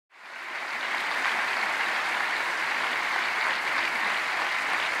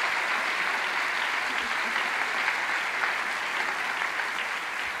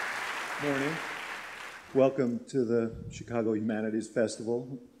Morning. Welcome to the Chicago Humanities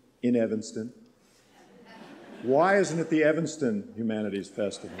Festival in Evanston. Why isn't it the Evanston Humanities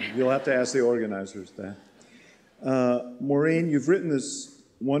Festival? You'll have to ask the organizers that. Maureen, you've written this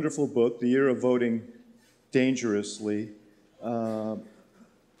wonderful book, The Year of Voting Dangerously. Has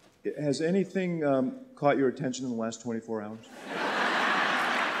anything caught your attention in the last 24 hours?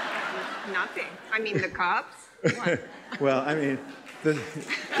 Nothing. I mean, the cops? What? Well, I mean,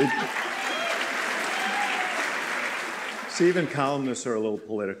 see, even columnists are a little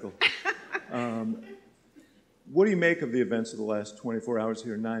political. What do you make of the events of the last 24 hours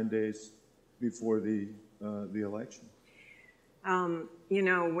here, 9 days before the election? You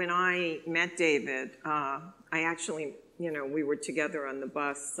know, when I met David, I actually, we were together on the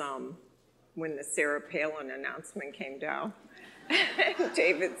bus when the Sarah Palin announcement came down.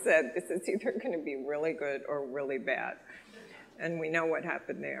 David said, this is either going to be really good or really bad. And we know what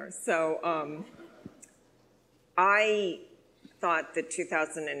happened there. So I thought the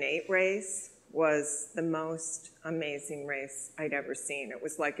 2008 race was the most amazing race I'd ever seen. It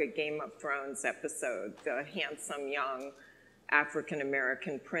was like a Game of Thrones episode, the handsome young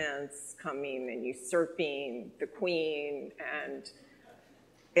African-American prince coming and usurping the queen, and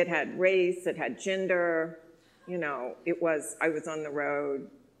it had race, it had gender. You know, I was on the road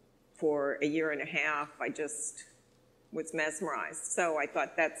for a year and a half. I just was mesmerized. So I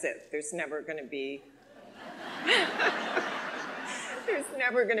thought, that's it. There's never going to be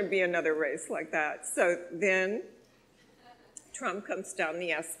another race like that. So then Trump comes down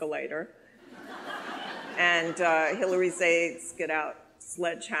the escalator, and Hillary's aides get out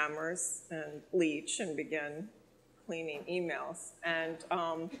sledgehammers and bleach and begin cleaning emails. And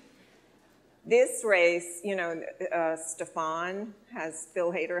this race, Bill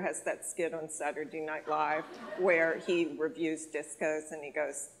Hader has that skit on Saturday Night Live where he reviews discos and he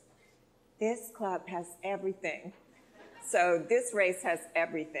goes, this club has everything. So this race has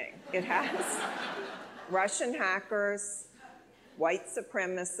everything. It has Russian hackers, white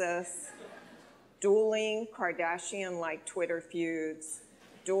supremacists, dueling Kardashian-like Twitter feuds,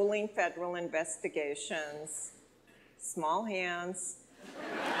 dueling federal investigations, small hands.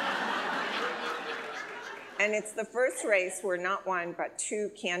 And it's the first race where not one but two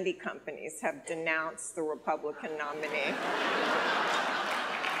candy companies have denounced the Republican nominee.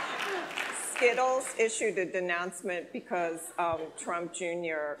 Skittles issued a denouncement because Trump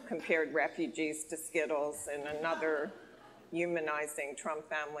Jr. compared refugees to Skittles in another humanizing Trump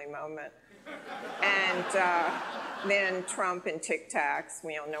family moment. And then Trump and Tic Tacs,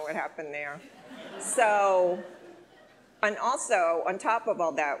 we all know what happened there. So, and also, on top of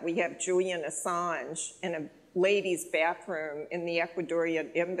all that, we have Julian Assange in a ladies' bathroom in the Ecuadorian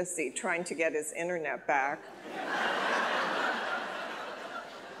embassy trying to get his internet back.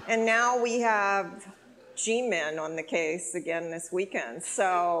 And now we have G-men on the case again this weekend.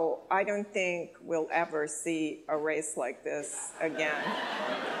 So I don't think we'll ever see a race like this again.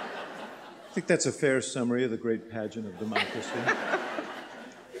 I think that's a fair summary of the great pageant of democracy.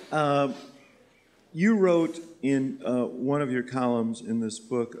 You wrote in one of your columns in this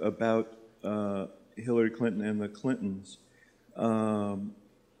book about Hillary Clinton and the Clintons.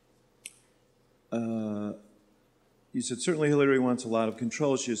 You said, certainly Hillary wants a lot of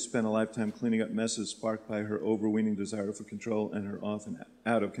control. She has spent a lifetime cleaning up messes sparked by her overweening desire for control and her often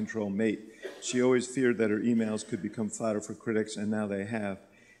out-of-control mate. She always feared that her emails could become fodder for critics, and now they have.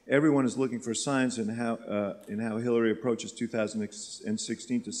 Everyone is looking for signs in how Hillary approaches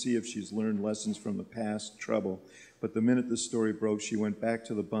 2016 to see if she's learned lessons from the past trouble. But the minute the story broke, she went back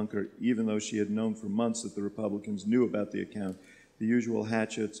to the bunker, even though she had known for months that the Republicans knew about the account. The usual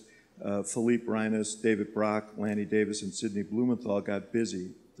hatchets, Philippe Reines, David Brock, Lanny Davis, and Sidney Blumenthal got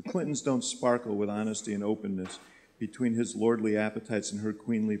busy. The Clintons don't sparkle with honesty and openness. Between his lordly appetites and her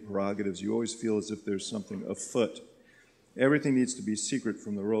queenly prerogatives, you always feel as if there's something afoot. Everything needs to be secret,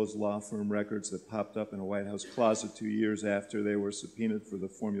 from the Rose Law Firm records that popped up in a White House closet 2 years after they were subpoenaed for the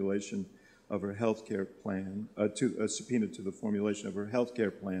formulation of her health care plan, subpoenaed to the formulation of her health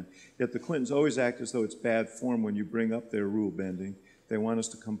care plan. Yet the Clintons always act as though it's bad form when you bring up their rule bending. They want us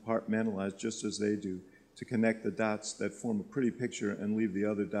to compartmentalize just as they do, to connect the dots that form a pretty picture and leave the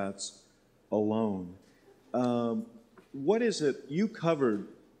other dots alone. What is it, you covered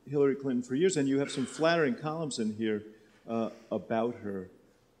Hillary Clinton for years, and you have some flattering columns in here about her.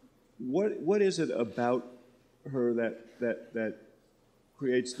 What is it about her that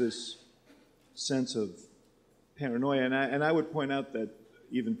creates this sense of paranoia? And I would point out that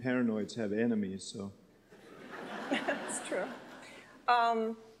even paranoids have enemies, so. That's true.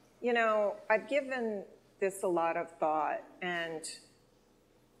 You know, I've given this a lot of thought, and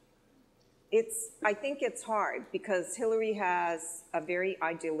I think it's hard because Hillary has a very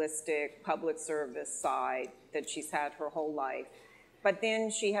idealistic public service side that she's had her whole life. But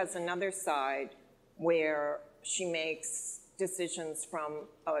then she has another side where she makes decisions from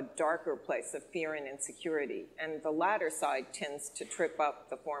a darker place of fear and insecurity. And the latter side tends to trip up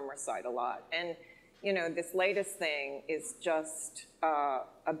the former side a lot. And, you know, this latest thing is just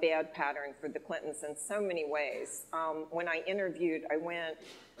a bad pattern for the Clintons in so many ways. When I went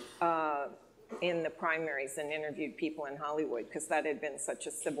in the primaries and interviewed people in Hollywood because that had been such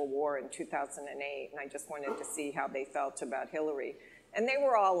a civil war in 2008, and I just wanted to see how they felt about Hillary. And they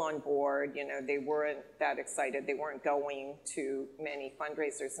were all on board, you know, they weren't that excited. They weren't going to many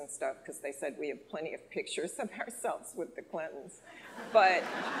fundraisers and stuff because they said we have plenty of pictures of ourselves with the Clintons. But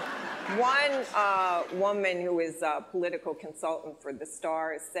one woman who is a political consultant for the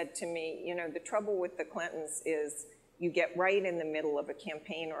Stars said to me, you know, the trouble with the Clintons is you get right in the middle of a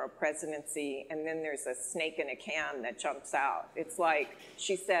campaign or a presidency, and then there's a snake in a can that jumps out. It's like,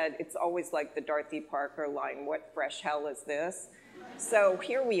 she said, it's always like the Dorothy Parker line, what fresh hell is this? So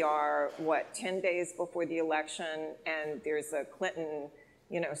here we are, what, 10 days before the election, and there's a Clinton,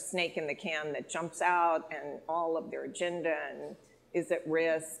 you know, snake in the can that jumps out, and all of their agenda and is at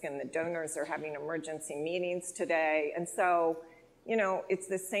risk, and the donors are having emergency meetings today. And so, you know, it's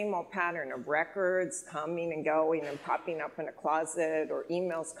the same old pattern of records coming and going and popping up in a closet, or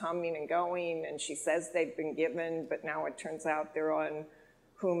emails coming and going, and she says they've been given, but now it turns out they're on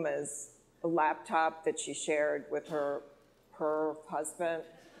Huma's laptop that she shared with her husband.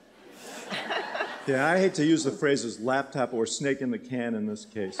 Yeah, I hate to use the phrases laptop or snake in the can in this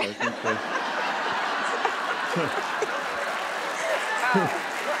case. I think that...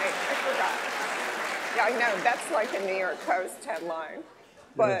 Right, I forgot. Yeah, I know, that's like a New York Post headline.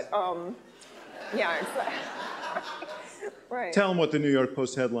 But, yes. Yeah, exactly. Right. Tell them what the New York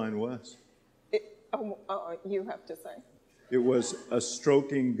Post headline was. You have to say. It was a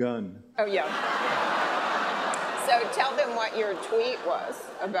stroking gun. Oh, yeah. So tell them what your tweet was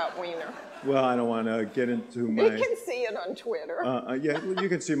about Weiner. Well, I don't want to get into my... You can see it on Twitter. Yeah, you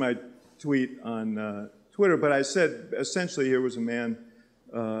can see my tweet on Twitter, but I said, essentially, here was a man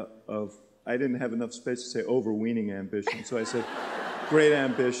of, I didn't have enough space to say overweening ambition, so I said, great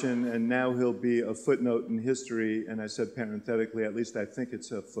ambition, and now he'll be a footnote in history, and I said parenthetically, at least I think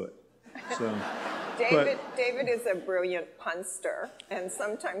it's a foot. So... David is a brilliant punster, and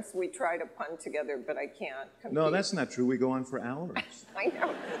sometimes we try to pun together, but I can't compete. No, that's not true. We go on for hours. I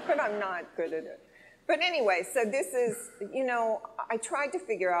know, but I'm not good at it. But anyway, so this is, you know, I tried to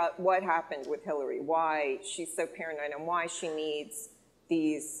figure out what happened with Hillary, why she's so paranoid, and why she needs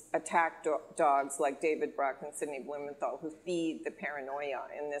these attack dogs like David Brock and Sidney Blumenthal who feed the paranoia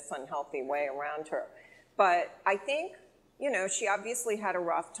in this unhealthy way around her. But I think, you know, she obviously had a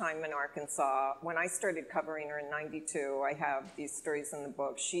rough time in Arkansas. When I started covering her in '92, I have these stories in the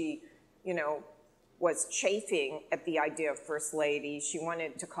book. She, you know, was chafing at the idea of First Lady. She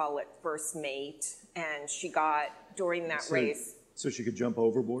wanted to call it First Mate, and she got, during that race... So she could jump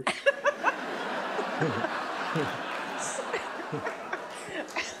overboard?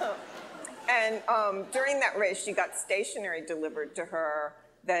 And during that race, she got stationery delivered to her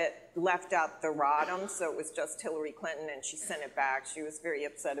that left out the Rodham, so it was just Hillary Clinton, and she sent it back. She was very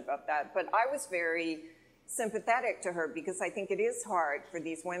upset about that. But I was very sympathetic to her because I think it is hard for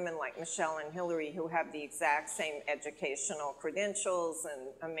these women like Michelle and Hillary who have the exact same educational credentials and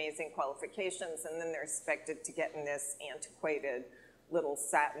amazing qualifications, and then they're expected to get in this antiquated little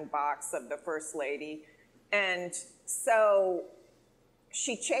satin box of the First Lady. And so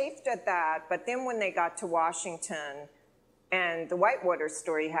she chafed at that, but then when they got to Washington, and the Whitewater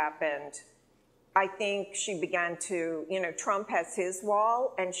story happened, I think she began to, you know, Trump has his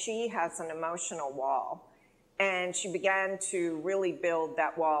wall, and she has an emotional wall. And she began to really build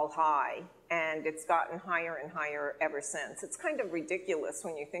that wall high, and it's gotten higher and higher ever since. It's kind of ridiculous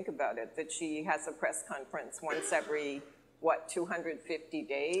when you think about it, that she has a press conference once every, what, 250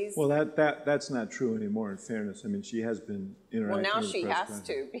 days? Well, that's not true anymore, in fairness. I mean, she has been interacting Well, now with she the press has conference.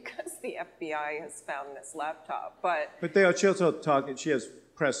 to, because the FBI has found this laptop. But she also talks, she has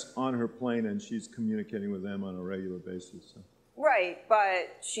press on her plane, and she's communicating with them on a regular basis. So. Right,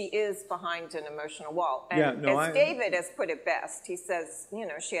 but she is behind an emotional wall. And yeah, no, as David has put it best, he says, you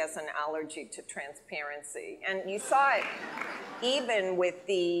know, she has an allergy to transparency. And you saw it even with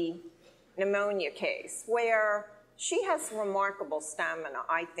the pneumonia case, where she has remarkable stamina,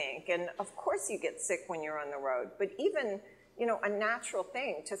 I think. And of course you get sick when you're on the road, but even, you know, a natural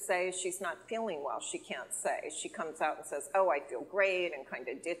thing to say she's not feeling well, she can't say. She comes out and says, oh, I feel great, and kind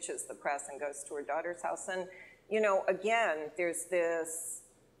of ditches the press and goes to her daughter's house. And, you know, again, there's this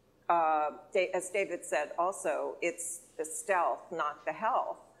as David said also, it's the stealth, not the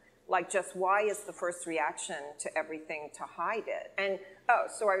health. Like, just why is the first reaction to everything to hide it? And, oh,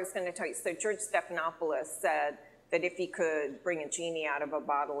 so I was going to tell you, so George Stephanopoulos said that if he could bring a genie out of a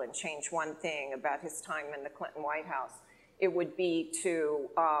bottle and change one thing about his time in the Clinton White House, it would be to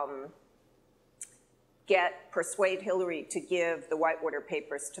persuade Hillary to give the Whitewater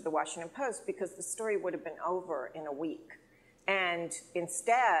Papers to the Washington Post, because the story would have been over in a week. And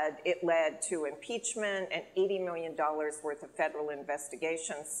instead, it led to impeachment and $80 million worth of federal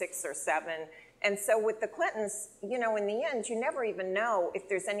investigations, 6 or 7. And so with the Clintons, you know, in the end, you never even know if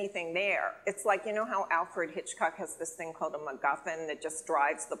there's anything there. It's like, you know how Alfred Hitchcock has this thing called a MacGuffin that just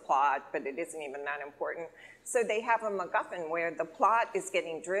drives the plot, but it isn't even that important. So they have a MacGuffin where the plot is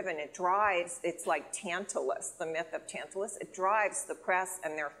getting driven. It drives, it's like Tantalus, the myth of Tantalus. It drives the press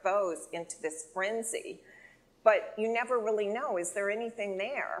and their foes into this frenzy. But you never really know, is there anything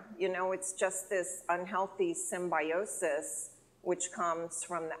there? You know, it's just this unhealthy symbiosis which comes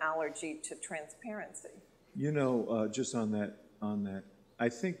from the allergy to transparency. You know, just on that, I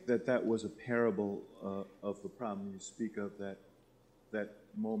think that was a parable of the problem you speak of, that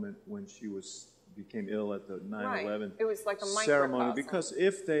moment when she became ill at the 9/11 right. It was like a ceremony. microcosm. Because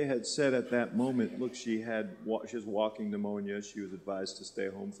if they had said at that moment, look, she has walking pneumonia, she was advised to stay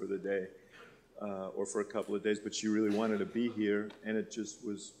home for the day, or for a couple of days, but she really wanted to be here, and it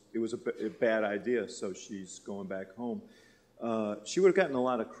was a bad idea, so she's going back home. She would have gotten a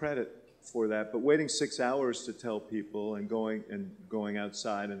lot of credit for that, but waiting 6 hours to tell people and going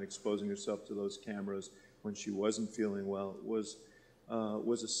outside and exposing herself to those cameras when she wasn't feeling well was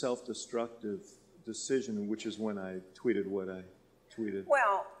a self-destructive decision, which is when I tweeted what I tweeted.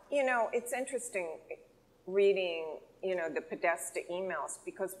 Well, you know, it's interesting reading, you know, the Podesta emails,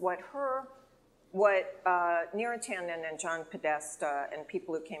 because what Neera Tanden and John Podesta and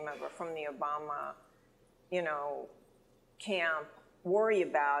people who came over from the Obama, you know, camp worry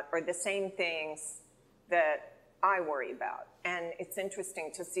about are the same things that I worry about. And it's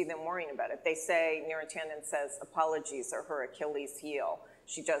interesting to see them worrying about it. They say, Neera Tanden says, apologies are her Achilles heel.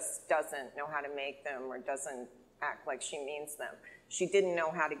 She just doesn't know how to make them or doesn't act like she means them. She didn't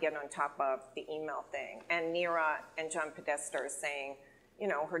know how to get on top of the email thing. And Neera and John Podesta are saying, you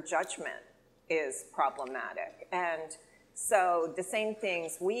know, her judgment is problematic. And so the same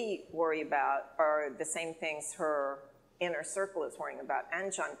things we worry about are the same things her inner circle is worrying about.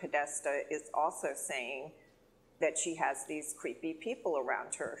 And John Podesta is also saying that she has these creepy people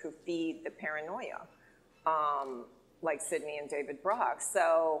around her who feed the paranoia, like Sidney and David Brock.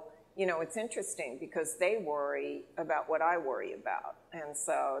 So, you know, it's interesting because they worry about what I worry about. And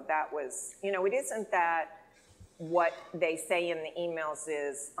so that was, you know, it isn't that what they say in the emails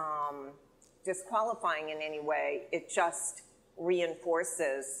is disqualifying in any way. It just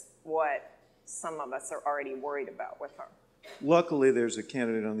reinforces what some of us are already worried about with her. Luckily, there's a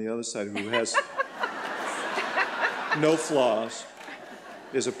candidate on the other side who has no flaws,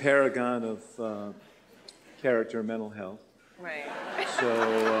 is a paragon of character and mental health. Right.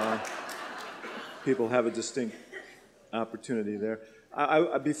 So people have a distinct opportunity there.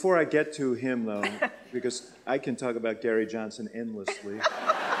 Before I get to him, though, because I can talk about Gary Johnson endlessly,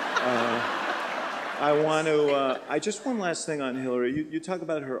 just one last thing on Hillary. You talk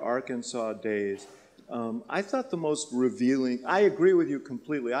about her Arkansas days. I thought the most revealing, I agree with you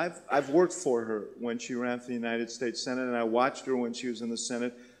completely. I've worked for her when she ran for the United States Senate, and I watched her when she was in the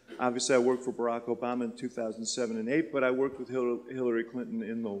Senate. Obviously, I worked for Barack Obama in 2007 and 2008, but I worked with Hillary Clinton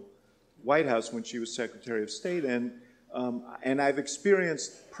in the White House when she was Secretary of State, and I've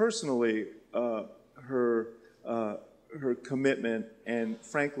experienced personally her commitment and,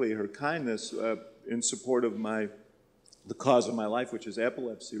 frankly, her kindness in support of the cause of my life, which is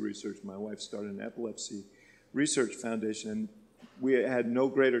epilepsy research. My wife started an epilepsy research foundation, and we had no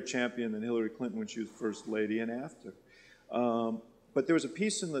greater champion than Hillary Clinton when she was First Lady and after. But there was a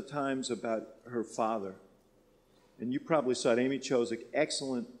piece in the Times about her father, and you probably saw it. Amy Chozick,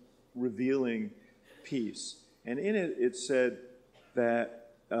 excellent, revealing piece. And in it, it said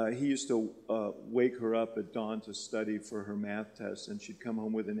that he used to wake her up at dawn to study for her math test, and she'd come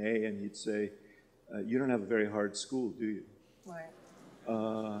home with an A, and he'd say, you don't have a very hard school, do you?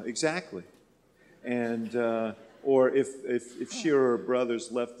 Right. Exactly. And, or if she or her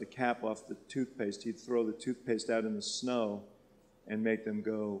brothers left the cap off the toothpaste, he'd throw the toothpaste out in the snow and make them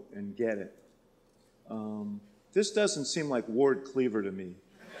go and get it. This doesn't seem like Ward Cleaver to me.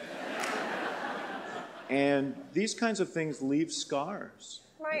 And these kinds of things leave scars.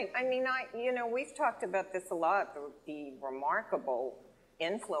 Right. I mean, you know, we've talked about this a lot, the remarkable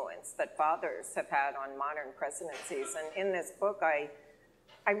influence that fathers have had on modern presidencies. And in this book, I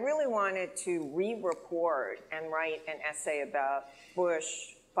I really wanted to re-report and write an essay about Bush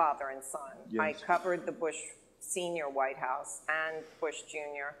father and son. Yes. I covered the Bush Senior White House and Bush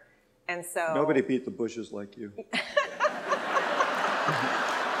Jr. And so Nobody beat the Bushes like you.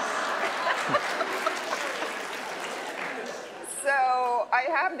 So I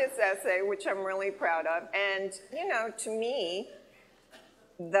have this essay, which I'm really proud of. And, you know, to me,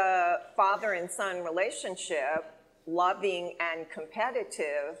 the father and son relationship, loving and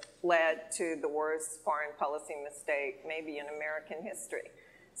competitive, led to the worst foreign policy mistake maybe in American history.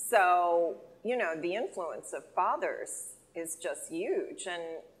 So, you know, the influence of fathers is just huge. And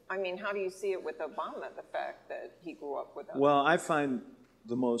I mean, how do you see it with Obama, the fact that he grew up with us? Well, I find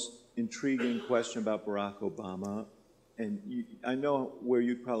the most intriguing question about Barack Obama, and I know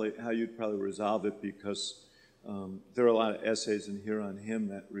how you'd probably resolve it, because there are a lot of essays in here on him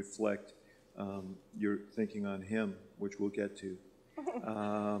that reflect your thinking on him, which we'll get to.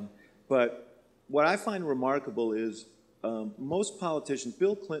 But what I find remarkable is most politicians,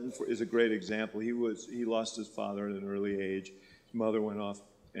 Bill Clinton is a great example. He lost his father at an early age. His mother went off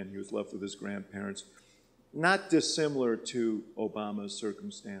and he was left with his grandparents. Not dissimilar to Obama's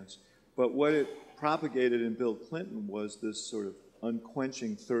circumstance. But what it propagated in Bill Clinton was this sort of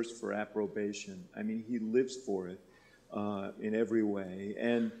unquenching thirst for approbation. I mean, he lives for it in every way.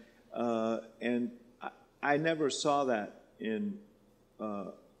 And I never saw that in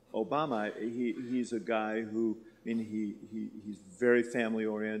Obama. He's a guy who, I mean, he's very family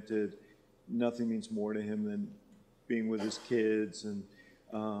oriented. Nothing means more to him than being with his kids. And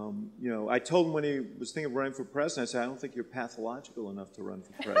you know, I told him when he was thinking of running for president, I said, I don't think you're pathological enough to run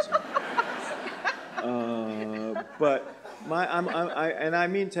for president. But I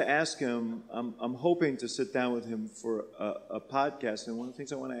mean to ask him, I'm hoping to sit down with him for a podcast, and one of the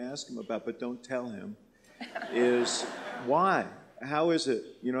things I want to ask him about, but don't tell him, is why? How is it?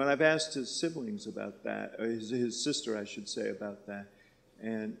 You know, and I've asked his siblings about that, or his sister, I should say, about that.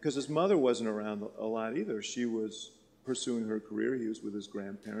 And because his mother wasn't around a lot either. She was pursuing her career. He was with his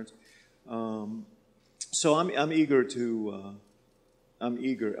grandparents. So I'm eager to,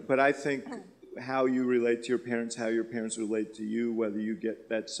 but I think how you relate to your parents, how your parents relate to you, whether you get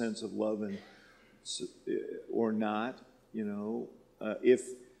that sense of love and or not, you know, if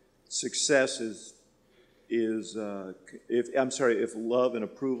success if love and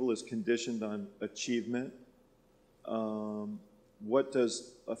approval is conditioned on achievement, what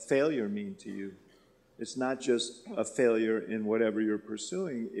does a failure mean to you? It's not just a failure in whatever you're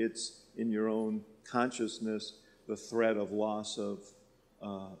pursuing, it's in your own consciousness, the threat of loss of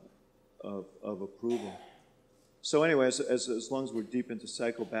approval. So anyway, as long as we're deep into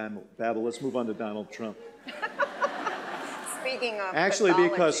psychobabble, let's move on to Donald Trump. Speaking of actually,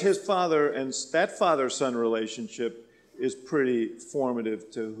 pathology, because his father and that father-son relationship is pretty formative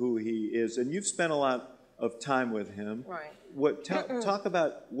to who he is, and you've spent a lot of time with him. Right. Talk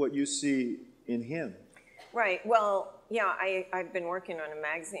about what you see in him. Right. Well, yeah, I've been working on a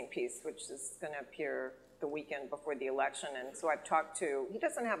magazine piece, which is going to appear the weekend before the election, and so I've talked to, he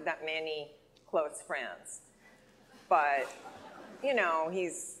doesn't have that many close friends, but, you know, he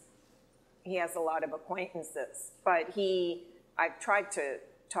has a lot of acquaintances, but I've tried to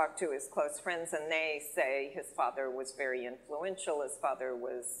talk to his close friends, and they say his father was very influential. His father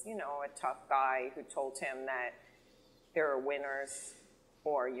was, you know, a tough guy who told him that there are winners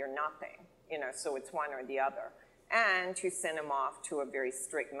or you're nothing, you know, so it's one or the other. And who sent him off to a very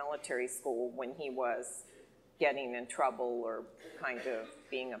strict military school when he was getting in trouble or kind of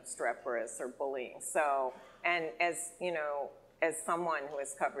being obstreperous or bullying. So, and as, you know, as someone who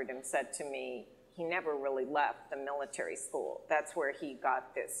has covered him said to me, he never really left the military school. That's where he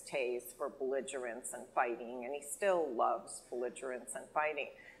got this taste for belligerence and fighting, and he still loves belligerence and fighting.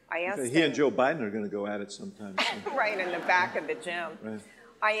 I asked him, and Joe Biden are going to go at it sometime soon. Right, in the back of the gym. Right.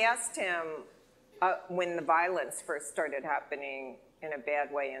 I asked him when the violence first started happening in a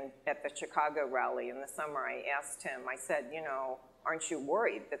bad way at the Chicago rally in the summer, I asked him, I said, you know, aren't you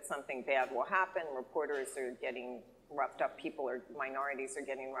worried that something bad will happen? Reporters are getting roughed up, people or minorities are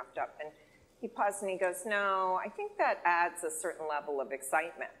getting roughed up. And he paused and he goes, no, I think that adds a certain level of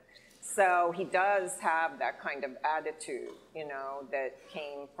excitement. So he does have that kind of attitude, you know, that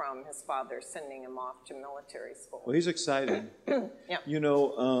came from his father sending him off to military school. Well, he's exciting. Yeah. You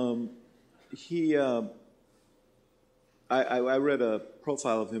know, I read a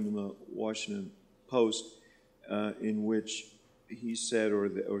profile of him in the Washington Post in which he said,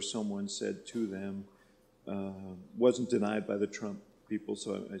 or someone said to them, wasn't denied by the Trump people,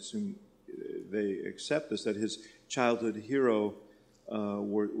 so I assume they accept this, that his childhood hero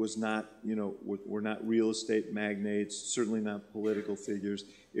was not, were not real estate magnates, certainly not political figures.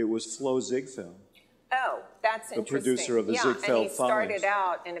 It was Flo Ziegfeld. Oh, that's the interesting. Producer of the Ziegfeld and he Follies. started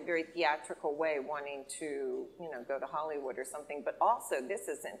out in a very theatrical way, wanting to, go to Hollywood or something. But also, this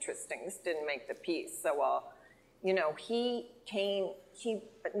is interesting. This didn't make the piece. So, New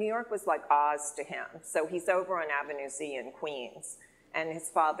York was like Oz to him. So he's over on Avenue Z in Queens, and his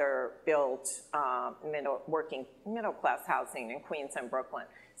father built middle-class housing in Queens and Brooklyn.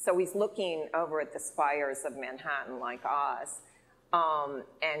 So he's looking over at the spires of Manhattan like Oz,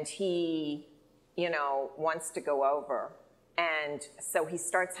 and he wants to go over. And so he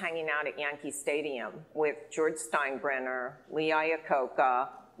starts hanging out at Yankee Stadium with George Steinbrenner, Lee Iacocca,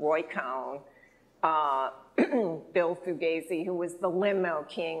 Roy Cohn, Bill Fugazi, who was the limo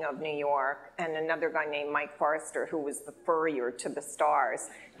king of New York, and another guy named Mike Forrester, who was the furrier to the stars.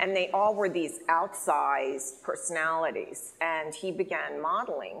 And they all were these outsized personalities. And he began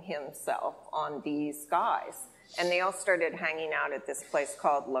modeling himself on these guys. And they all started hanging out at this place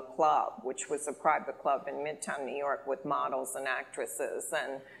called Le Club, which was a private club in Midtown New York with models and actresses.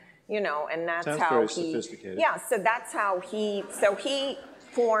 And, and that's Sounds how very he... sophisticated. Yeah, so that's how he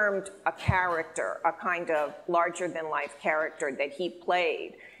formed a character, a kind of larger-than-life character that he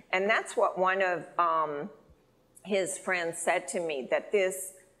played. And that's what one of his friends said to me, that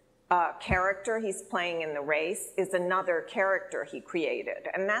this character he's playing in the race is another character he created.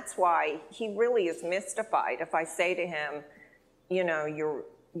 And that's why he really is mystified. If I say to him,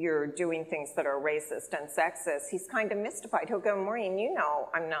 you're doing things that are racist and sexist, he's kind of mystified. He'll go, Maureen,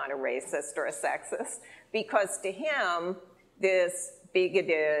 I'm not a racist or a sexist. Because to him, this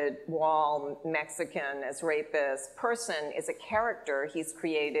bigoted, wall Mexican as rapist person is a character he's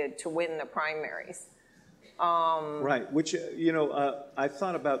created to win the primaries. Right, which, I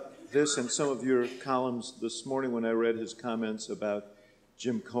thought about this in some of your columns this morning when I read his comments about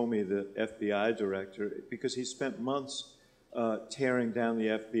Jim Comey, the FBI director, because he spent months tearing down the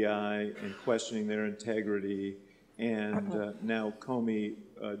FBI and questioning their integrity, and now Comey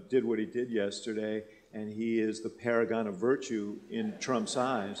did what he did yesterday, and he is the paragon of virtue in Trump's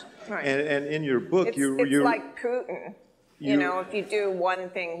eyes. Right. And in your book, it's you like Putin. If you do one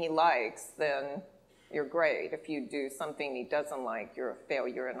thing he likes, then you're great. If you do something he doesn't like, you're a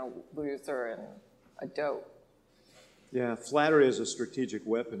failure and a loser and a dope. Yeah, flattery as a strategic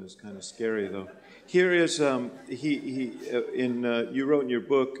weapon is kind of scary, though. Here is you wrote in your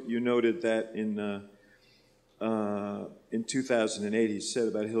book, you noted that in 2008, he said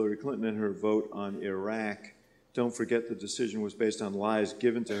about Hillary Clinton and her vote on Iraq, don't forget the decision was based on lies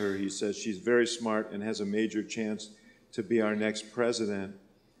given to her. He says she's very smart and has a major chance to be our next president.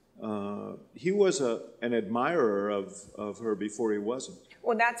 He was an admirer of her before he wasn't.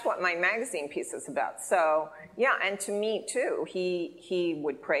 Well, that's what my magazine piece is about. So, yeah, and to me, too, he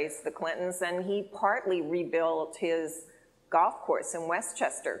would praise the Clintons, and he partly rebuilt his golf course in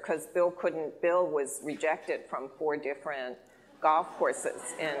Westchester because Bill was rejected from 4 different golf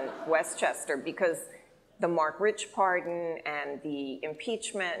courses in Westchester because the Mark Rich pardon and the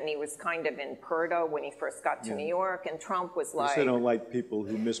impeachment, and he was kind of in purdah when he first got to New York, and Trump was like... They don't like people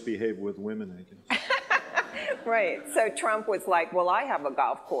who misbehave with women, I guess. Right, so Trump was like, well, I have a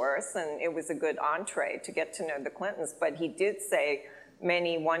golf course, and it was a good entree to get to know the Clintons, but he did say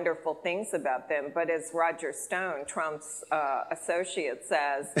many wonderful things about them, but as Roger Stone, Trump's associate,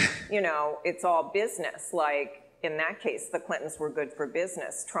 says, it's all business, like, in that case, the Clintons were good for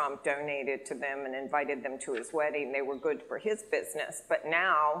business. Trump donated to them and invited them to his wedding. They were good for his business, but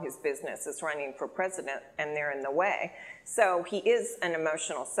now his business is running for president and they're in the way. So he is an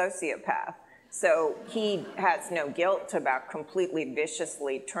emotional sociopath. So he has no guilt about completely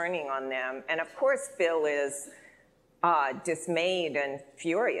viciously turning on them. And of course, Bill is dismayed and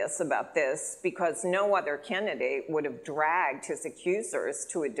furious about this because no other candidate would have dragged his accusers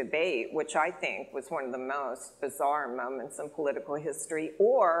to a debate, which I think was one of the most bizarre moments in political history,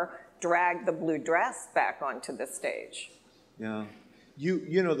 or dragged the blue dress back onto the stage. Yeah.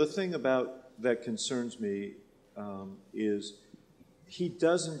 The thing about that concerns me is he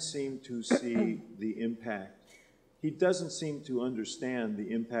doesn't seem to see the impact. He doesn't seem to understand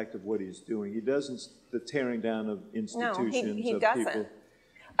the impact of what he's doing. He doesn't, the tearing down of institutions, no, he of doesn't. people.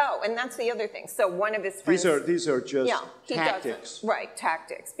 Oh, and that's the other thing. So one of his friends... These are just he tactics. Doesn't. Right,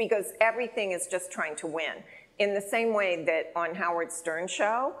 tactics, because everything is just trying to win. In the same way that on Howard Stern's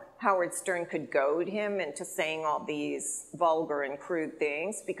show, Howard Stern could goad him into saying all these vulgar and crude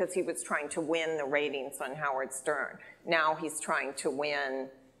things because he was trying to win the ratings on Howard Stern. Now he's trying to win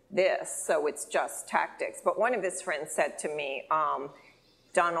this, so it's just tactics. But one of his friends said to me,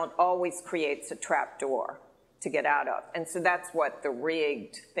 Donald always creates a trap door. to get out of. And so that's what the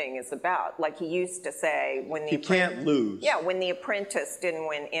rigged thing is about. Like he used to say when the can't lose. Yeah, when The Apprentice didn't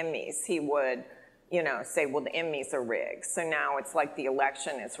win Emmys, he would, you know, say, well, the Emmys are rigged. So now it's like the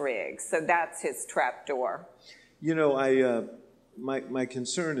election is rigged. So that's his trapdoor. You know, my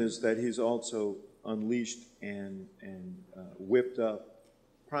concern is that he's also unleashed and whipped up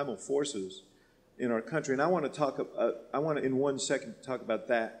primal forces in our country. And I want to in 1 second talk about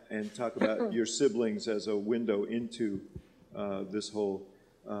that and talk about your siblings as a window into this whole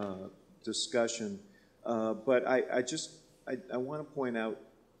discussion. But I want to point out,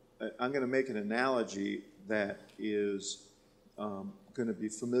 I'm going to make an analogy that is going to be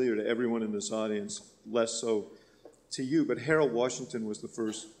familiar to everyone in this audience, less so to you. But Harold Washington was the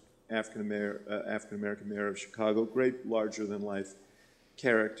first African-American mayor of Chicago, great larger-than-life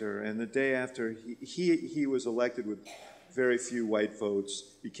character. And the day after he was elected with very few white votes,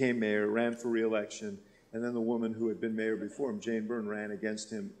 became mayor, ran for re-election, and then the woman who had been mayor before him, Jane Byrne, ran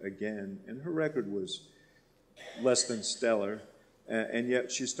against him again. And her record was less than stellar, and yet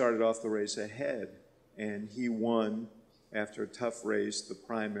she started off the race ahead. And he won after a tough race, the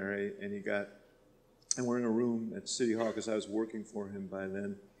primary, and we're in a room at City Hall because I was working for him by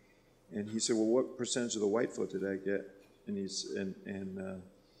then. And he said, well, what percentage of the white vote did I get? And he said,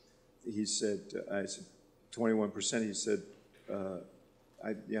 I said, 21%. He said,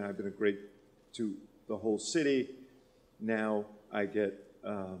 I've been a great to the whole city. Now I get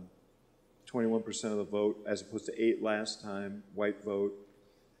 21% of the vote as opposed to 8 last time, white vote.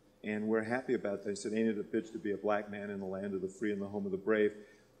 And we're happy about that. He said, ain't it a bitch to be a black man in the land of the free and the home of the brave?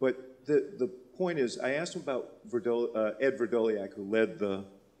 But the point is, I asked him about Ed Verdoliak, who led the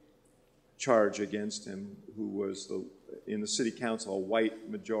charge against him, who was in the city council, a white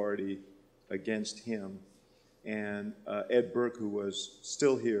majority against him. And Ed Burke, who was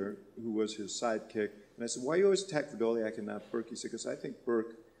still here, who was his sidekick. And I said, why do you always attack Verdoliak and not Burke? He said, because I think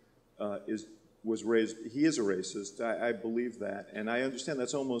Burke was raised, he is a racist. I believe that. And I understand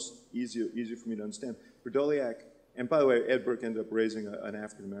that's almost easier for me to understand. Verdoliak, and by the way, Ed Burke ended up raising an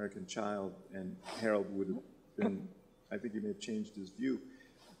African-American child, and Harold would have been, I think he may have changed his view.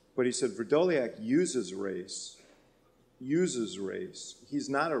 But he said, Verdoliak uses race. He's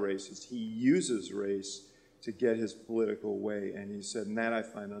not a racist. He uses race to get his political way. And he said, and that I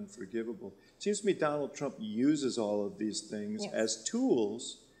find unforgivable. It seems to me Donald Trump uses all of these things as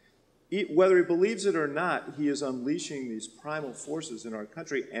tools. Whether he believes it or not, he is unleashing these primal forces in our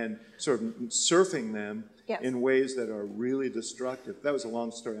country and sort of surfing them in ways that are really destructive. That was a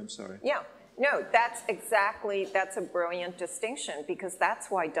long story, I'm sorry. Yeah. No, that's a brilliant distinction, because that's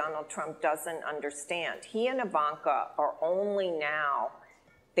why Donald Trump doesn't understand. He and Ivanka are only now,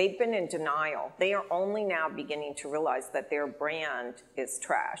 they've been in denial. They are only now beginning to realize that their brand is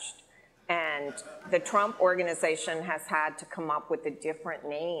trashed. And the Trump organization has had to come up with a different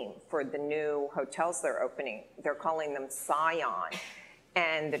name for the new hotels they're opening. They're calling them Scion.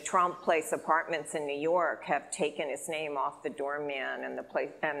 And the Trump Place apartments in New York have taken his name off the doorman and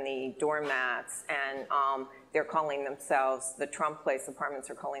the doormats, and they're calling themselves, the Trump Place apartments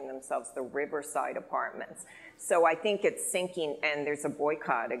are calling themselves the Riverside Apartments. So I think it's sinking, and there's a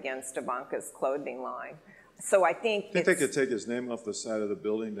boycott against Ivanka's clothing line. So I think they could take his name off the side of the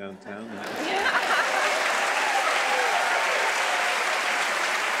building downtown.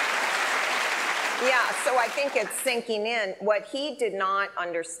 Yeah, so I think it's sinking in. What he did not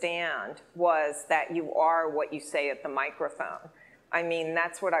understand was that you are what you say at the microphone. I mean,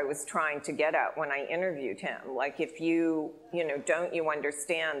 that's what I was trying to get at when I interviewed him. Like, if don't you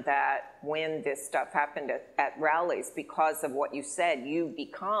understand that when this stuff happened at rallies, because of what you said, you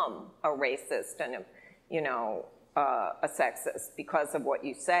become a racist and a sexist because of what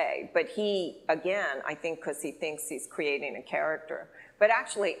you say. But he, again, I think because he thinks he's creating a character. But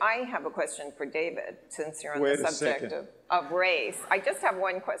actually, I have a question for David, since you're on the subject of race. I just have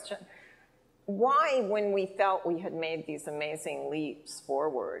one question. Why, when we felt we had made these amazing leaps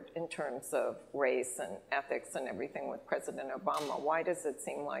forward in terms of race and ethics and everything with President Obama, why does it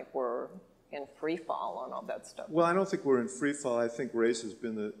seem like we're in free fall on all that stuff? Well, I don't think we're in free fall. I think race has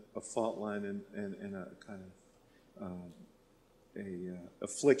been a fault line and a kind of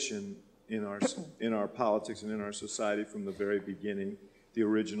affliction in our politics and in our society from the very beginning, the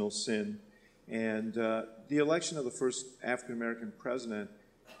original sin. And the election of the first African-American president,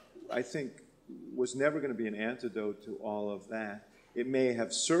 I think, was never going to be an antidote to all of that. It may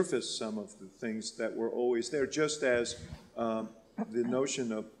have surfaced some of the things that were always there, just as the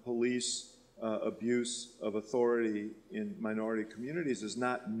notion of police abuse of authority in minority communities is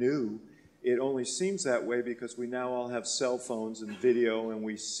not new. It only seems that way because we now all have cell phones and video and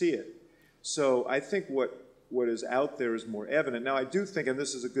we see it. So I think what what is out there is more evident. Now, I do think, and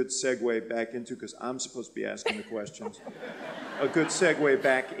this is a good segue back into, because I'm supposed to be asking the questions, a good segue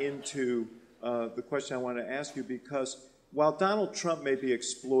back into the question I want to ask you, because while Donald Trump may be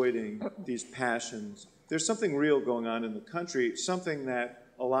exploiting these passions, there's something real going on in the country, something that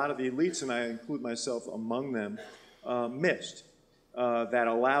a lot of the elites, and I include myself among them, missed, that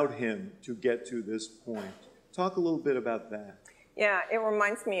allowed him to get to this point. Talk a little bit about that. Yeah, it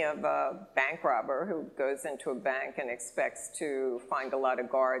reminds me of a bank robber who goes into a bank and expects to find a lot of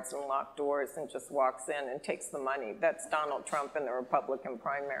guards and locked doors and just walks in and takes the money. That's Donald Trump in the Republican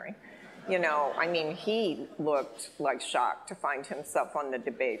primary. You know, I mean, he looked like shocked to find himself on the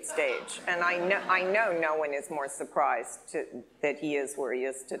debate stage. And I know no one is more surprised that he is where he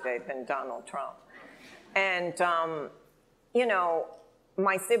is today than Donald Trump. And, you know,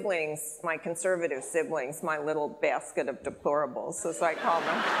 my siblings, my conservative siblings, my little basket of deplorables, as I call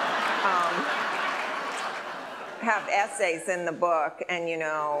them, have essays in the book. And, you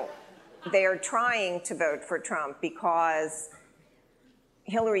know, they are trying to vote for Trump because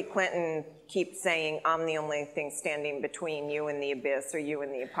Hillary Clinton keeps saying, I'm the only thing standing between you and the abyss or you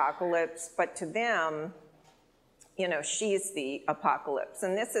and the apocalypse. But to them, you know, she's the apocalypse.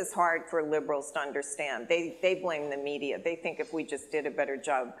 And this is hard for liberals to understand. They blame the media. They think if we just did a better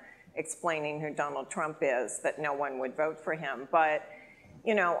job explaining who Donald Trump is, that no one would vote for him. But,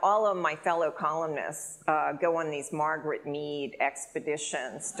 you know, all of my fellow columnists go on these Margaret Mead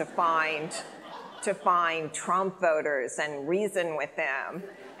expeditions to find Trump voters and reason with them.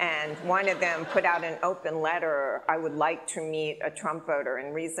 And one of them put out an open letter, I would like to meet a Trump voter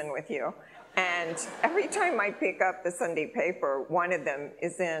and reason with you. And every time I pick up the Sunday paper, one of them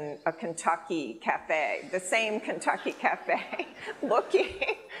is in a Kentucky cafe, the same Kentucky cafe,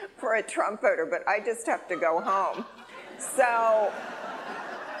 looking for a Trump voter, but I just have to go home. So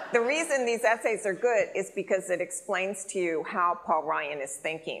the reason these essays are good is because it explains to you how Paul Ryan is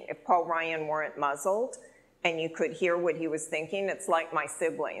thinking. If Paul Ryan weren't muzzled and you could hear what he was thinking, it's like my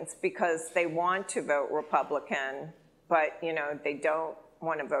siblings, because they want to vote Republican, but, you know, they don't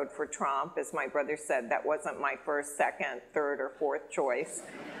want to vote for Trump. As my brother said, that wasn't my first, second, third, or fourth choice.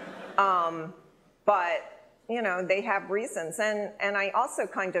 But, you know, they have reasons. And I also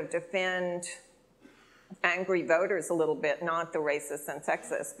kind of defend angry voters a little bit, not the racists and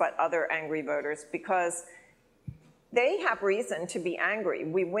sexists, but other angry voters, because they have reason to be angry.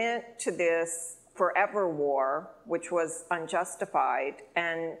 We went to this forever war, which was unjustified,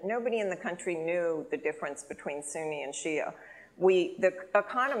 and nobody in the country knew the difference between Sunni and Shia. The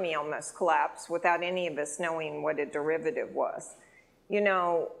economy almost collapsed without any of us knowing what a derivative was. You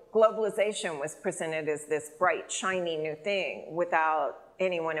know, globalization was presented as this bright, shiny new thing without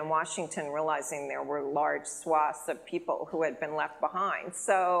anyone in Washington realizing there were large swaths of people who had been left behind.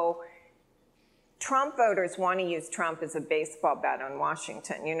 So Trump voters want to use Trump as a baseball bat on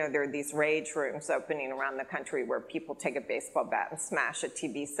Washington. You know, there are these rage rooms opening around the country where people take a baseball bat and smash a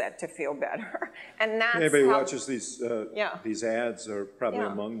TV set to feel better. And that's anybody who watches these ads are probably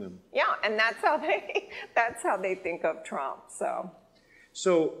among them. Yeah, and that's how they think of Trump. So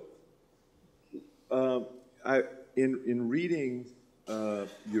in reading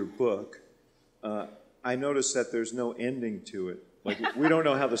your book, I noticed that there's no ending to it. Like, we don't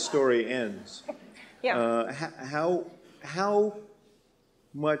know how the story ends. Yeah. How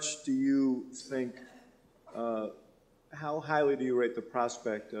much do you think, how highly do you rate the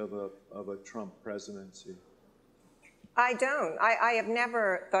prospect of a Trump presidency? I don't. I have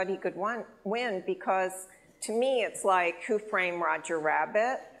never thought he could win, because to me it's like Who Framed Roger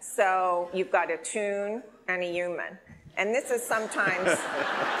Rabbit? So you've got a tune and a human. And this is sometimes...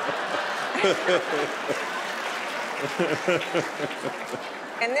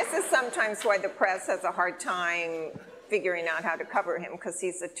 And this is sometimes why the press has a hard time figuring out how to cover him, because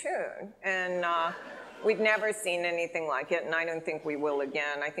he's a tune. And we've never seen anything like it, and I don't think we will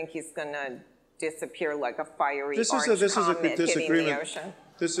again. I think he's going to disappear like a fiery orange comet hitting the ocean.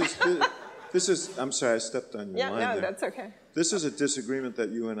 This is, I'm sorry, I stepped on your line there. No, that's okay. This is a disagreement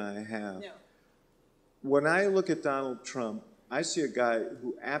that you and I have. Yeah. When I look at Donald Trump, I see a guy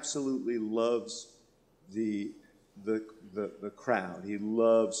who absolutely loves the crowd. He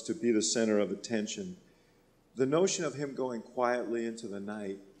loves to be the center of attention. The notion of him going quietly into the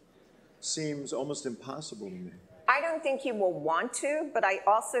night seems almost impossible to me. I don't think he will want to, but I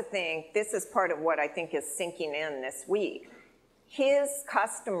also think this is part of what I think is sinking in this week. His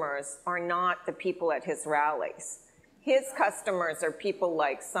customers are not the people at his rallies. His customers are people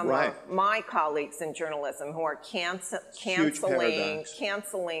like some of my colleagues in journalism who are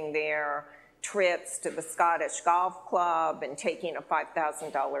canceling their trips to the Scottish Golf Club and taking a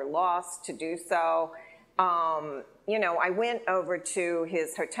 $5,000 loss to do so. you know, I went over to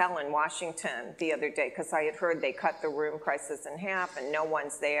his hotel in Washington the other day because I had heard they cut the room prices in half and no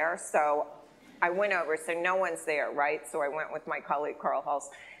one's there. So I went over, so no one's there, right? So I went with my colleague, Carl Hulse.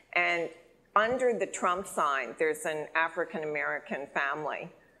 And under the Trump sign, there's an African-American family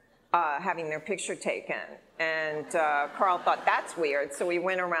having their picture taken. And Carl thought, that's weird. So we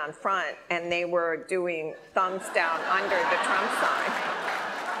went around front and they were doing thumbs down under the Trump sign.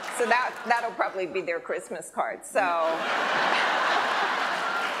 So that'll probably be their Christmas card. So.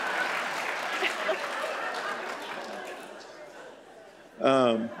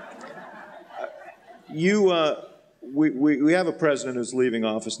 We have a president who's leaving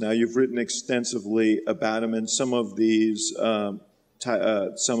office now. You've written extensively about him, and some of these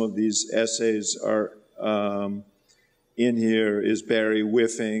essays are in here. Is Barry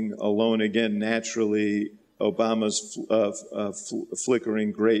whiffing? Alone again, naturally. Obama's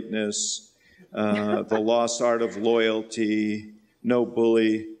flickering greatness. The lost art of loyalty. No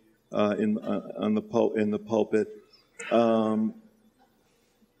bully in the pulpit.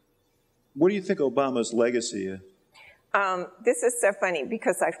 What do you think Obama's legacy is? This is so funny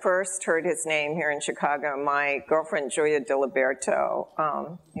because I first heard his name here in Chicago. My girlfriend, Julia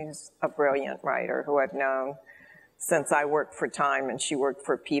Diliberto, who's a brilliant writer who I've known since I worked for Time and she worked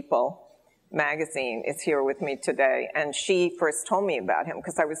for People magazine, is here with me today. And she first told me about him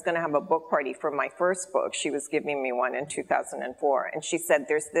because I was going to have a book party for my first book. She was giving me one in 2004. And she said,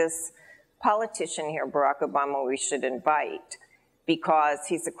 there's this politician here, Barack Obama, we should invite, because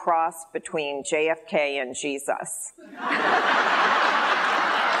he's a cross between JFK and Jesus.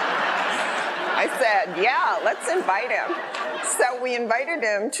 I said, yeah, let's invite him. So we invited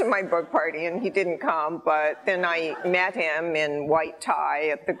him to my book party, and he didn't come, but then I met him in white tie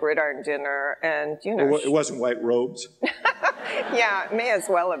at the Gridiron dinner, and, you know. It wasn't white robes? Yeah, it may as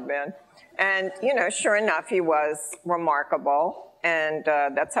well have been. And, you know, sure enough, he was remarkable, and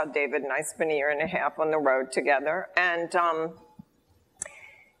that's how David and I spent a year and a half on the road together. And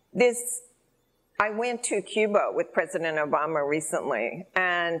I went to Cuba with President Obama recently,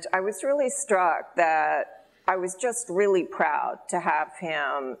 and I was really struck that I was just really proud to have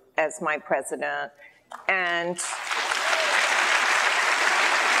him as my president. And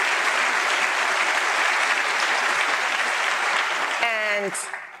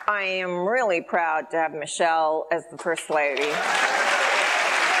I am really proud to have Michelle as the First Lady.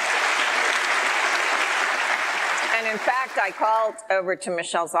 And in fact, I called over to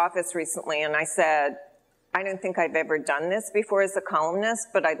Michelle's office recently and I said, I don't think I've ever done this before as a columnist,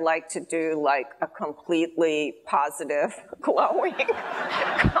 but I'd like to do like a completely positive, glowing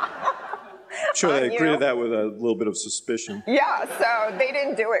column. Sure, they greeted that with a little bit of suspicion. Yeah, so they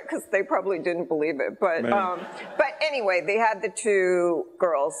didn't do it because they probably didn't believe it. But, but anyway, they had the two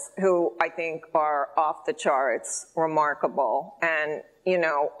girls who I think are off the charts, remarkable, and, you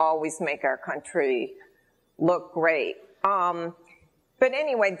know, always make our country look great. But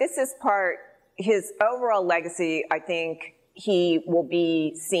anyway, this is his overall legacy. I think he will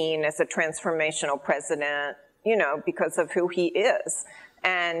be seen as a transformational president, you know, because of who he is.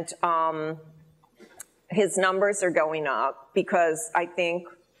 And his numbers are going up because I think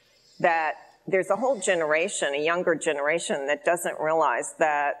that there's a whole generation, a younger generation, that doesn't realize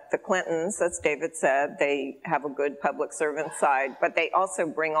that the Clintons, as David said, they have a good public servant side, but they also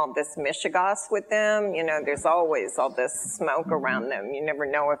bring all this mishigas with them. You know, there's always all this smoke around them. You never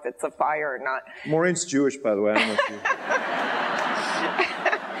know if it's a fire or not. Maureen's Jewish, by the way. I don't know if you...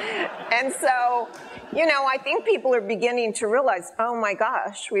 And so, you know, I think people are beginning to realize, oh my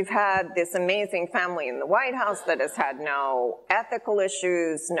gosh, we've had this amazing family in the White House that has had no ethical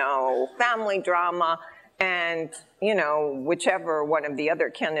issues, no family drama, and, you know, whichever one of the other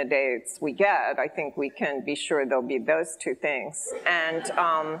candidates we get, I think we can be sure there'll be those two things. And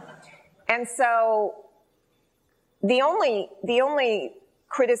so the only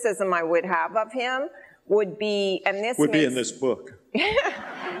criticism I would have of him would be, and this would be in this book.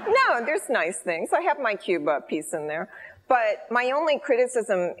 No, there's nice things. I have my Cuba piece in there. But my only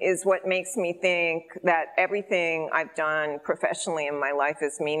criticism is what makes me think that everything I've done professionally in my life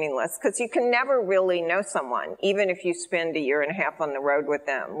is meaningless, because you can never really know someone, even if you spend a year and a half on the road with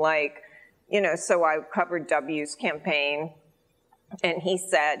them. Like, you know, so I covered W's campaign, and he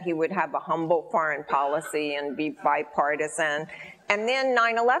said he would have a humble foreign policy and be bipartisan. And then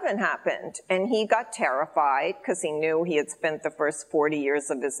 9/11 happened, and he got terrified because he knew he had spent the first 40 years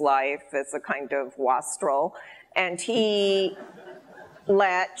of his life as a kind of wastrel. And he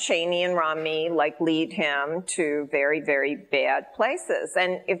let Cheney and Romney lead him to very, very bad places.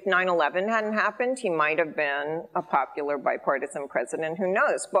 And if 9/11 hadn't happened, he might have been a popular bipartisan president, who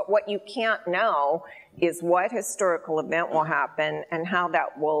knows? But what you can't know is what historical event will happen and how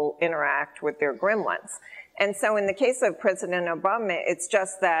that will interact with their gremlins. And so in the case of President Obama, it's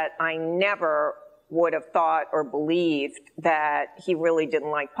just that I never would have thought or believed that he really didn't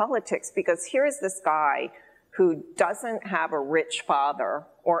like politics, because here's this guy who doesn't have a rich father,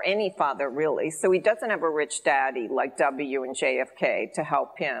 or any father really, so he doesn't have a rich daddy like W and JFK to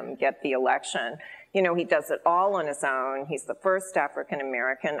help him get the election. You know, he does it all on his own. He's the first African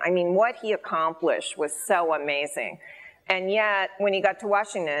American. I mean, what he accomplished was so amazing. And yet, when he got to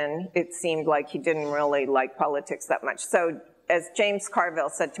Washington, it seemed like he didn't really like politics that much. So as James Carville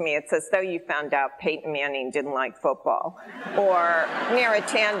said to me, it's as though you found out Peyton Manning didn't like football. Or Neera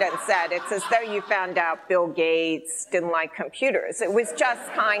Tanden said, it's as though you found out Bill Gates didn't like computers. It was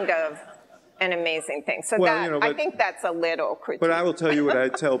just kind of an amazing thing. So well, that, I think that's a little critique. But I will tell you what I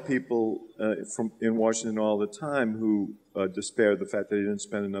tell people in Washington all the time who despair of the fact that he didn't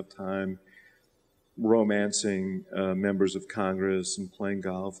spend enough time romancing members of Congress and playing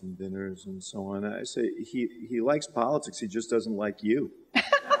golf and dinners and so on. I say he likes politics, he just doesn't like you.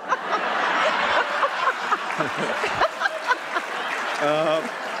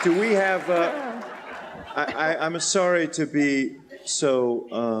 Do we have, I'm sorry to be so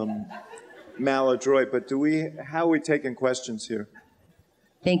maladroit, but how are we taking questions here?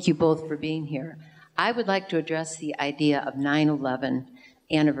 Thank you both for being here. I would like to address the idea of 9/11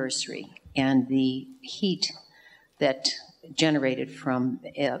 anniversary and the heat that generated from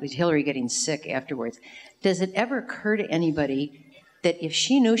Hillary getting sick afterwards. Does it ever occur to anybody that if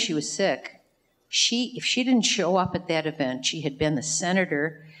she knew she was sick, if she didn't show up at that event, she had been the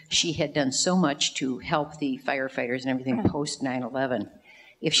senator, she had done so much to help the firefighters and everything post 9/11.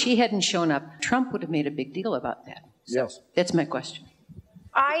 If she hadn't shown up, Trump would have made a big deal about that. So yes. That's my question.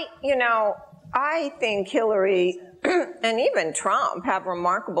 I think Hillary and even Trump have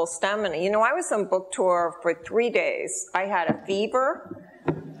remarkable stamina. You know, I was on book tour for 3 days. I had a fever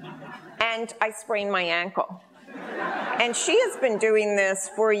and I sprained my ankle. And she has been doing this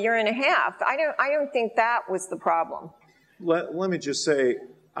for 1.5 years. I don't think that was the problem. Let me just say,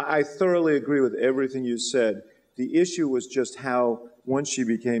 I thoroughly agree with everything you said. The issue was just how, once she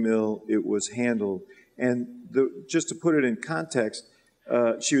became ill, it was handled. And just to put it in context,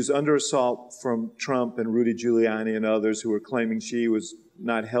 she was under assault from Trump and Rudy Giuliani and others who were claiming she was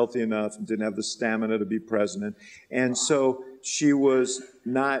not healthy enough and didn't have the stamina to be president. And so she was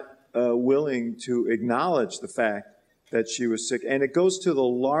not willing to acknowledge the fact that she was sick. And it goes to the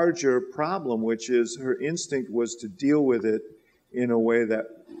larger problem, which is her instinct was to deal with it in a way that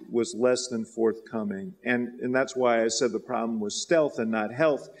was less than forthcoming. And that's why I said the problem was stealth and not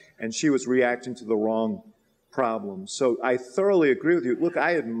health, and she was reacting to the wrong problem. So I thoroughly agree with you. Look,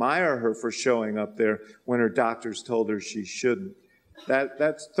 I admire her for showing up there when her doctors told her she shouldn't.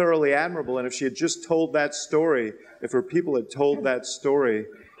 That's thoroughly admirable. And if she had just told that story, if her people had told that story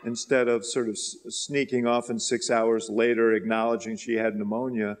instead of sort of sneaking off and 6 hours later acknowledging she had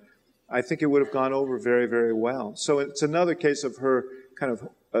pneumonia, I think it would have gone over very, very well. So it's another case of her kind of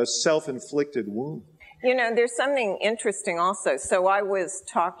a self-inflicted wound. You know, there's something interesting also. So I was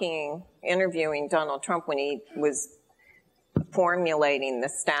interviewing Donald Trump when he was formulating the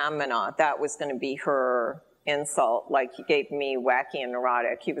stamina. That was going to be her insult. Like, he gave me wacky and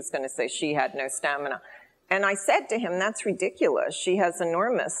neurotic. He was going to say she had no stamina. And I said to him, that's ridiculous. She has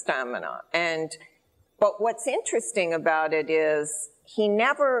enormous stamina. But what's interesting about it is he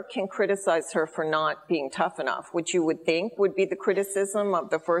never can criticize her for not being tough enough, which you would think would be the criticism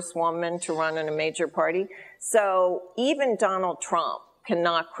of the first woman to run in a major party. So even Donald Trump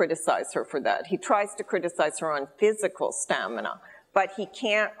cannot criticize her for that. He tries to criticize her on physical stamina, but he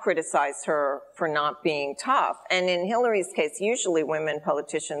can't criticize her for not being tough. And in Hillary's case, usually women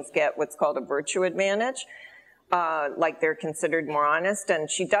politicians get what's called a virtue advantage, like they're considered more honest, and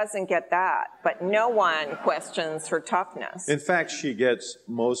she doesn't get that. But no one questions her toughness. In fact, she gets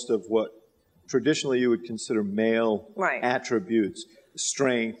most of what traditionally you would consider male attributes: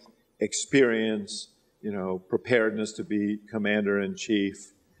 strength, experience, preparedness to be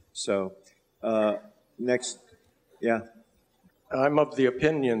commander-in-chief. So, next, yeah. I'm of the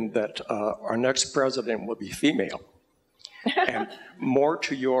opinion that our next president will be female. And more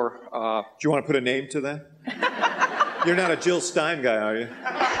to your... Do you want to put a name to that? You're not a Jill Stein guy, are you?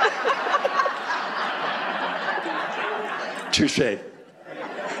 Touché.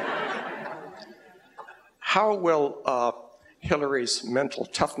 How will Hillary's mental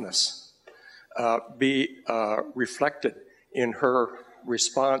toughness be reflected in her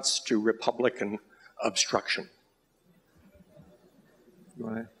response to Republican obstruction? You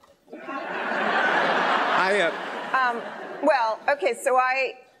want to? Well, okay, so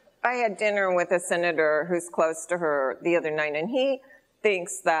I had dinner with a senator who's close to her the other night, and he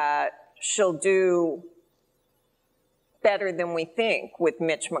thinks that she'll do better than we think with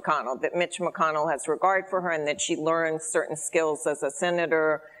Mitch McConnell, that Mitch McConnell has regard for her and that she learned certain skills as a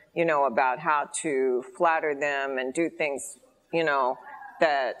senator, you know, about how to flatter them and do things, you know,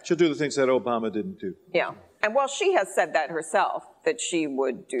 that... She'll do the things that Obama didn't do. Yeah. And well, she has said that herself, that she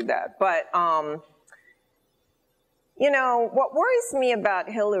would do that. But, you know, what worries me about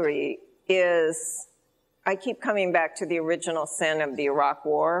Hillary is I keep coming back to the original sin of the Iraq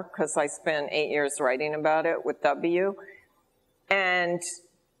War, because I spent 8 years writing about it with W. And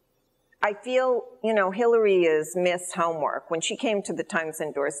I feel, you know, Hillary is missed homework. When she came to the Times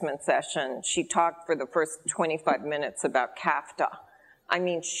endorsement session, she talked for the first 25 minutes about CAFTA. I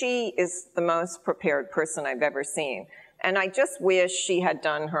mean, she is the most prepared person I've ever seen. And I just wish she had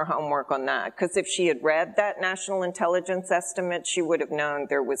done her homework on that, because if she had read that national intelligence estimate, she would have known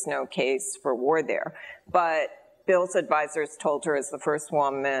there was no case for war there. But Bill's advisors told her as the first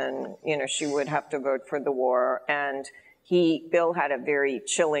woman, you know, she would have to vote for the war. And Bill had a very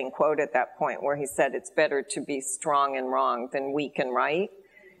chilling quote at that point where he said, it's better to be strong and wrong than weak and right.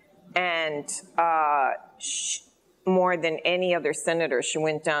 And more than any other senator, she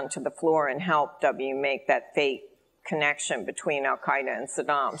went down to the floor and helped W make that fake connection between al-Qaeda and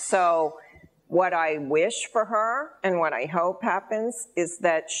Saddam. So what I wish for her and what I hope happens is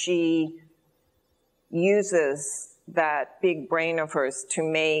that she uses that big brain of hers to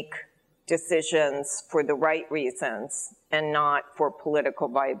make decisions for the right reasons and not for political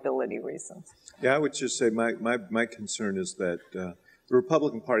viability reasons. Yeah, I would just say my concern is that the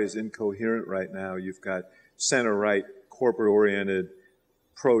Republican Party is incoherent right now. You've got center-right, corporate-oriented,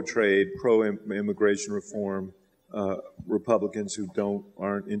 pro-trade, pro-immigration reform Republicans who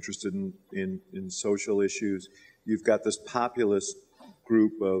aren't interested in social issues. You've got this populist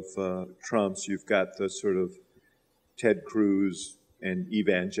group of Trumps. You've got the sort of Ted Cruz and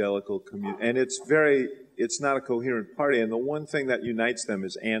evangelical community, and it's not a coherent party. And the one thing that unites them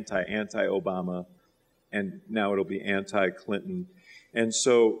is anti-Obama, and now it'll be anti-Clinton. And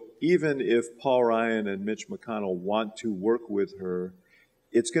so even if Paul Ryan and Mitch McConnell want to work with her,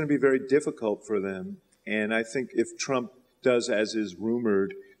 it's going to be very difficult for them. And I think if Trump does, as is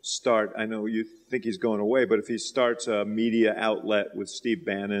rumored, I know you think he's going away, but if he starts a media outlet with Steve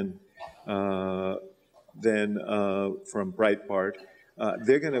Bannon, then from Breitbart,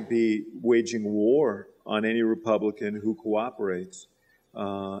 they're going to be waging war on any Republican who cooperates.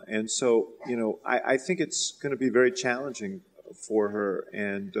 And so, you know, I think it's going to be very challenging for her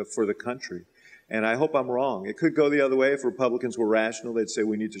and for the country. And I hope I'm wrong. It could go the other way. If Republicans were rational, they'd say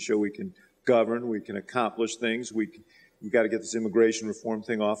we need to show we can govern, we can accomplish things, we've got to get this immigration reform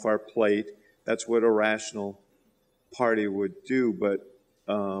thing off our plate. That's what a rational party would do, but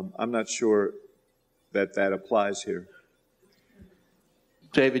I'm not sure that applies here.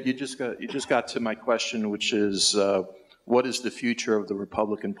 David, you just got to my question, which is what is the future of the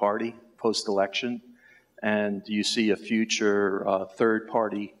Republican Party post-election? And do you see a future third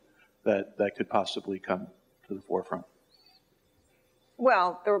party that could possibly come to the forefront?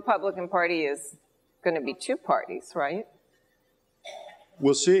 Well, the Republican Party is going to be two parties, right?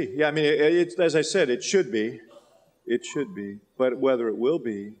 We'll see. Yeah, I mean, as I said, it should be. It should be. But whether it will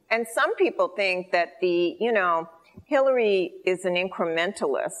be. And some people think that Hillary is an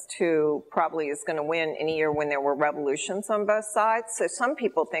incrementalist who probably is going to win in a year when there were revolutions on both sides. So some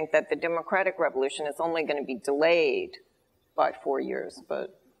people think that the Democratic Revolution is only going to be delayed by 4 years.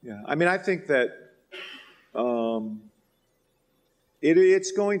 But yeah, I mean, I think that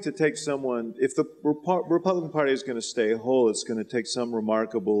it's going to take someone, if the Republican Party is going to stay whole, it's going to take some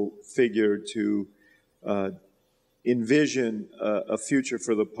remarkable figure to envision a future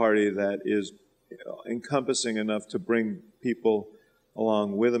for the party that is encompassing enough to bring people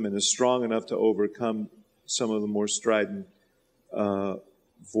along with them and is strong enough to overcome some of the more strident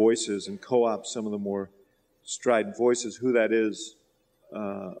voices and co-opt some of the more strident voices. Who that is,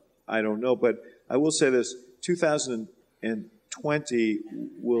 I don't know. But I will say this, 2020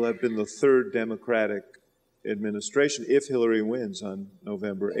 will have been the third Democratic administration if Hillary wins on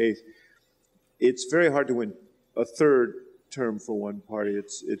November 8th. It's very hard to win a third term for one party.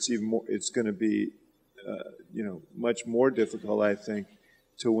 It's even more. It's going to be, much more difficult, I think,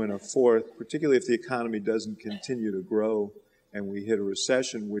 to win a fourth, particularly if the economy doesn't continue to grow and we hit a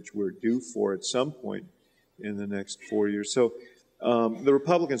recession, which we're due for at some point in the next 4 years. So the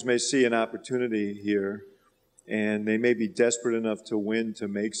Republicans may see an opportunity here, and they may be desperate enough to win to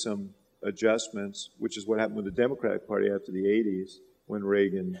make some adjustments, which is what happened with the Democratic Party after the 80s when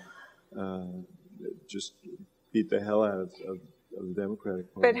Reagan just beat the hell out of the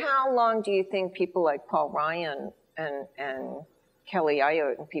Democratic Party. But how long do you think people like Paul Ryan and Kelly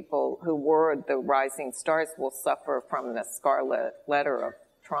Ayotte and people who were the rising stars will suffer from the scarlet letter of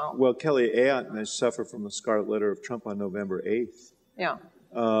Trump? Well, Kelly Ayotte may suffer from the scarlet letter of Trump on November 8th. Yeah.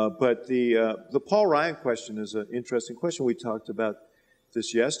 But the Paul Ryan question is an interesting question. We talked about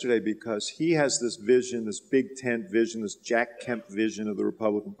this yesterday because he has this vision, this big tent vision, this Jack Kemp vision of the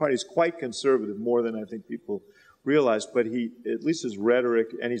Republican Party. He's quite conservative, more than I think people realize, but he, at least his rhetoric,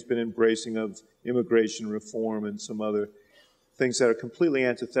 and he's been embracing of immigration reform and some other things that are completely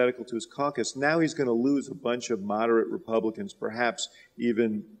antithetical to his caucus. Now he's going to lose a bunch of moderate Republicans, perhaps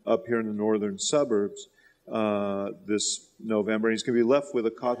even up here in the northern suburbs this November. And he's going to be left with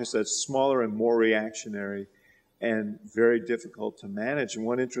a caucus that's smaller and more reactionary and very difficult to manage. And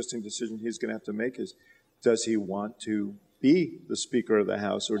one interesting decision he's going to have to make is, does he want to be the Speaker of the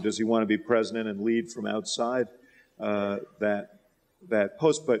House, or does he want to be president and lead from outside that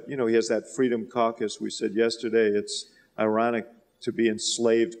post? But, you know, he has that Freedom Caucus. We said yesterday it's ironic to be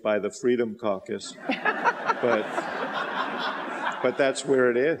enslaved by the Freedom Caucus, but that's where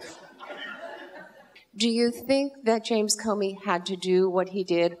it is. Do you think that James Comey had to do what he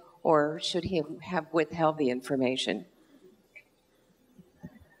did, or should he have withheld the information?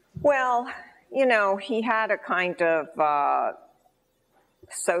 Well, you know, he had a kind of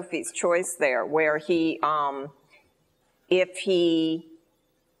Sophie's choice there, where he, if he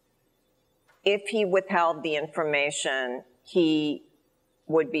withheld the information, he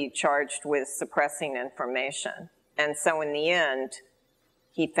would be charged with suppressing information. And so in the end,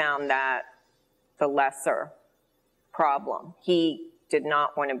 he found that the lesser problem. He did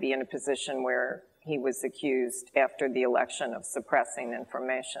not want to be in a position where he was accused after the election of suppressing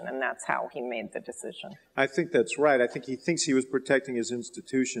information, and that's how he made the decision. I think that's right. I think he thinks he was protecting his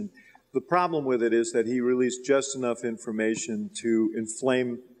institution. The problem with it is that he released just enough information to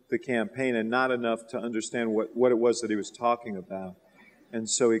inflame the campaign and not enough to understand what it was that he was talking about. And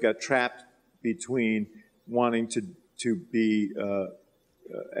so he got trapped between wanting to be,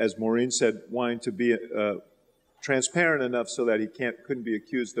 as Maureen said, wanting to be transparent enough so that he couldn't be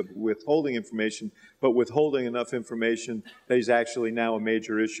accused of withholding information, but withholding enough information that he's actually now a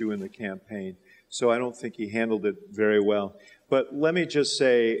major issue in the campaign. So I don't think he handled it very well. But let me just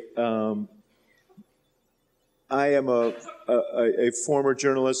say, I am a former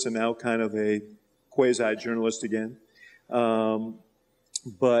journalist and now kind of a quasi-journalist again. And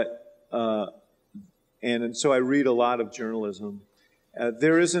so I read a lot of journalism.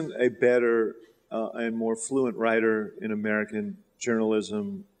 There isn't a better and more fluent writer in American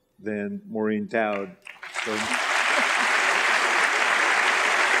journalism than Maureen Dowd. So,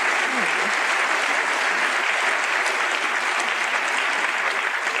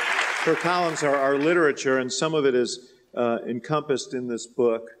 her columns are literature, and some of it is encompassed in this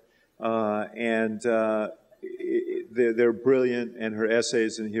book, and they're brilliant, and her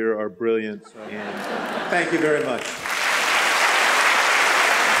essays in here are brilliant. And thank you very much.